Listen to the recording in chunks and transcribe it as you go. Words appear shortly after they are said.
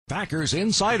Packers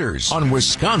Insiders on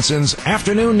Wisconsin's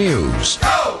Afternoon News.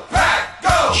 Go, Pack,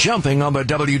 go! Jumping on the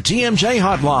WTMJ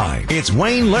hotline, it's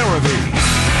Wayne Larrivee.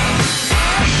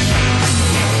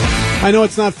 I know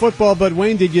it's not football, but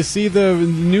Wayne, did you see the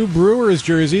new Brewers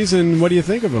jerseys, and what do you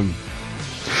think of them?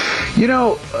 You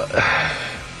know,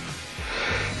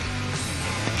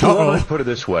 well, let's put it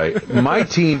this way. My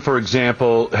team, for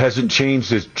example, hasn't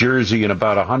changed its jersey in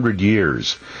about 100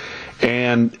 years.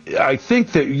 And I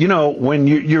think that, you know, when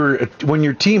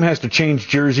your team has to change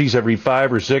jerseys every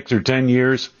 5 or 6 or 10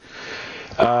 years,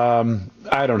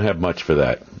 I don't have much for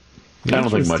that. I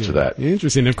don't think much of that.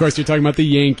 Interesting. Of course, you're talking about the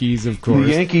Yankees, of course.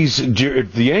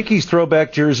 The Yankees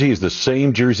throwback jersey is the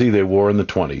same jersey they wore in the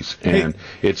 20s, and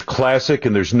it's classic,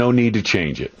 and there's no need to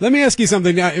change it. Let me ask you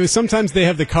something. Sometimes they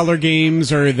have the color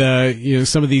games, or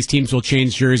some of these teams will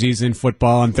change jerseys in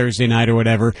football on Thursday night or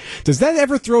whatever. Does that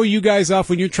ever throw you guys off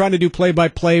when you're trying to do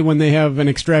play-by-play when they have an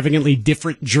extravagantly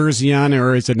different jersey on,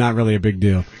 or is it not really a big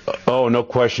deal? Oh, no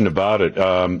question about it.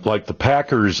 Like the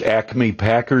Packers, Acme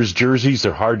Packers jerseys,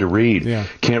 they're hard to read. Yeah.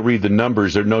 Can't read the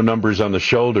numbers. There are no numbers on the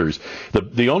shoulders.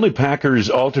 The only Packers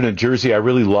alternate jersey I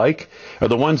really like are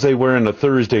the ones they wear on a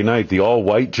Thursday night, the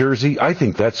all-white jersey. I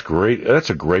think that's great. That's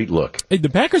a great look. Hey, the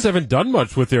Packers haven't done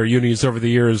much with their unis over the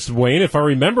years, Wayne. If I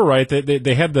remember right,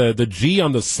 they had the G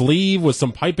on the sleeve with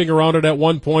some piping around it at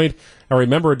one point. I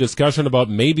remember a discussion about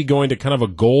maybe going to kind of a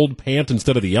gold pant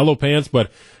instead of the yellow pants, but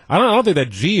I don't think that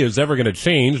G is ever going to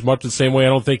change, much the same way I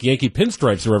don't think Yankee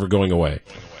pinstripes are ever going away.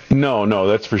 No,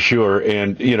 that's for sure.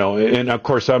 And, you know, and of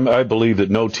course, I believe that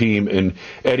no team in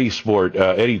any sport,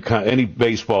 any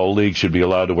baseball league should be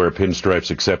allowed to wear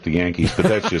pinstripes except the Yankees, but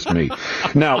that's just me.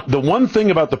 Now, the one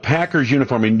thing about the Packers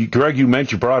uniform, and Greg, you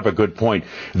brought up a good point.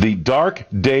 The dark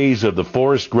days of the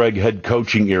Forrest Gregg head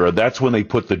coaching era, that's when they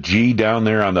put the G down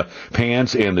there on the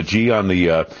pants and the G on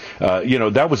the,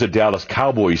 that was a Dallas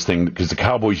Cowboys thing because the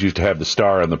Cowboys used to have the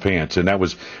star on the pants, and that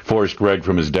was Forrest Gregg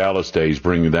from his Dallas days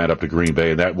bringing that up to Green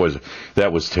Bay, and that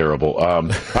was terrible.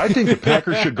 I think the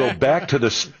Packers should go back to the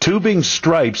tubing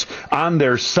stripes on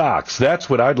their socks. That's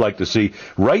what I'd like to see.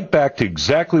 Right back to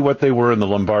exactly what they were in the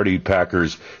Lombardi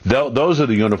Packers. Those are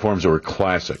the uniforms that were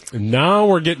classic. Now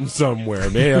we're getting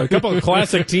somewhere, man. A couple of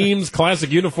classic teams,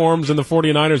 classic uniforms in the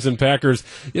 49ers and Packers.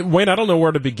 Wayne, I don't know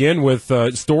where to begin with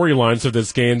storylines of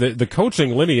this game. The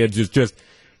coaching lineage is just...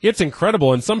 It's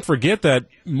incredible, and some forget that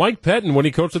Mike Pettin, when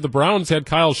he coached the Browns, had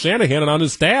Kyle Shanahan on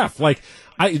his staff.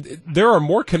 There are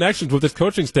more connections with this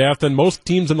coaching staff than most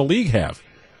teams in the league have.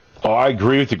 Oh, I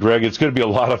agree with you, Greg. It's going to be a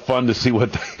lot of fun to see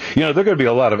what, there are going to be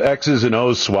a lot of X's and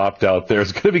O's swapped out there.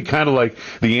 It's going to be kind of like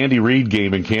the Andy Reid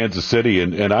game in Kansas City,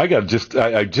 and I just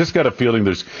got a feeling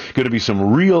there's going to be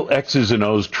some real X's and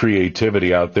O's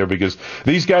creativity out there because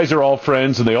these guys are all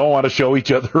friends and they all want to show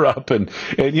each other up and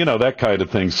that kind of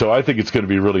thing. So I think it's going to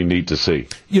be really neat to see.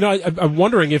 I'm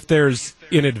wondering if there's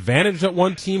an advantage that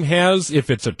one team has, if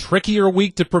it's a trickier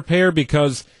week to prepare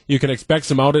because you can expect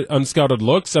some unscouted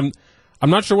looks. I'm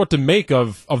not sure what to make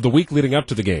of the week leading up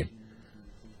to the game.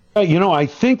 I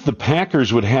think the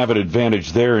Packers would have an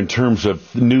advantage there in terms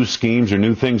of new schemes or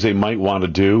new things they might want to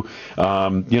do,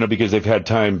 because they've had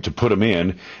time to put them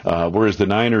in, whereas the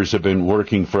Niners have been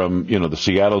working from, the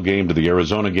Seattle game to the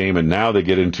Arizona game, and now they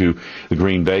get into the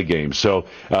Green Bay game. So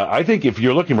I think if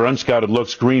you're looking for unscouted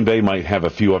looks, Green Bay might have a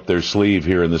few up their sleeve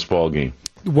here in this ball game.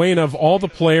 Wayne, of all the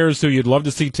players who you'd love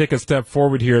to see take a step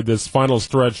forward here this final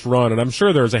stretch run, and I'm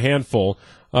sure there's a handful,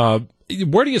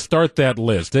 where do you start that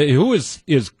list? Who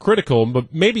is critical,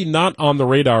 but maybe not on the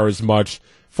radar as much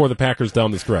for the Packers down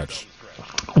the stretch?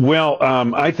 Well,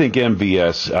 I think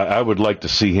MVS, I would like to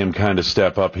see him kind of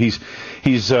step up. He's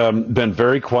been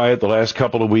very quiet the last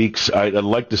couple of weeks. I'd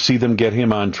like to see them get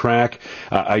him on track.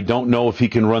 I don't know if he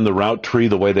can run the route tree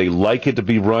the way they like it to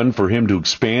be run for him to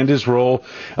expand his role.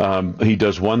 He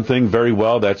does one thing very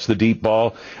well, that's the deep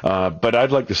ball. But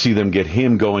I'd like to see them get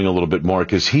him going a little bit more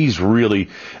because he's really,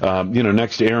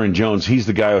 next to Aaron Jones, he's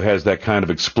the guy who has that kind of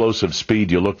explosive speed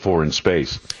you look for in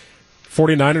space.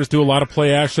 49ers do a lot of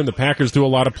play action. The Packers do a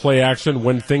lot of play action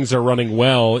when things are running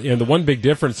well. And the one big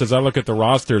difference as I look at the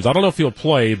rosters, I don't know if he'll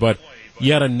play, but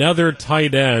yet another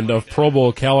tight end of Pro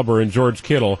Bowl caliber in George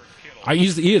Kittle.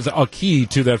 He is a key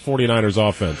to that 49ers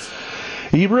offense.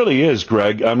 He really is,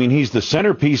 Greg. I mean, he's the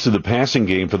centerpiece of the passing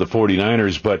game for the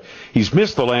 49ers, but he's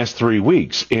missed the last 3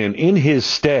 weeks. And in his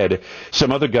stead,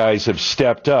 some other guys have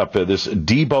stepped up. This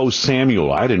Deebo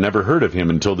Samuel, I'd never heard of him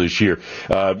until this year.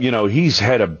 He's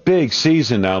had a big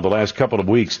season now the last couple of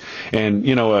weeks. And,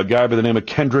 a guy by the name of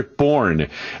Kendrick Bourne.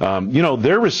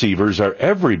 Their receivers are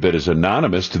every bit as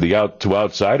anonymous to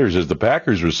outsiders as the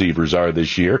Packers receivers are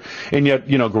this year. And yet,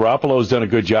 Garoppolo's done a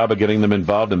good job of getting them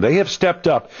involved, and they have stepped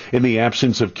up in the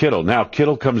absence of Kittle. Now,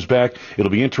 Kittle comes back.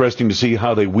 It'll be interesting to see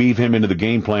how they weave him into the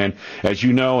game plan. As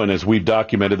you know, and as we've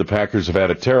documented, the Packers have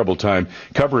had a terrible time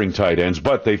covering tight ends,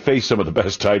 but they face some of the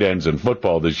best tight ends in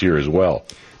football this year as well.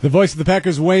 The voice of the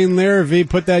Packers, Wayne Larrivee.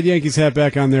 Put that Yankees hat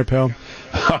back on there, pal.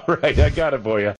 All right, I got it for you.